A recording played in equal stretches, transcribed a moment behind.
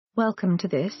Welcome to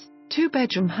this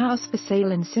 2-bedroom house for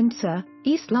sale in Cintsa,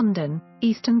 East London,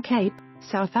 Eastern Cape,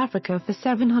 South Africa for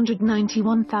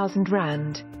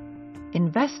R791,000.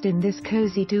 Invest in this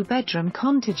cozy 2-bedroom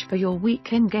cottage for your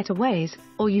weekend getaways,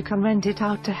 or you can rent it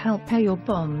out to help pay your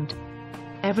bond.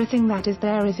 Everything that is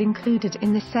there is included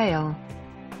in the sale.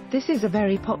 This is a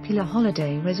very popular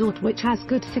holiday resort which has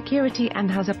good security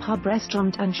and has a pub,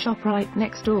 restaurant and shop right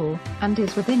next door, and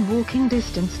is within walking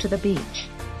distance to the beach.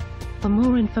 For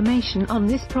more information on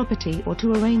this property or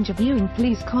to arrange a viewing,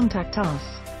 please contact us.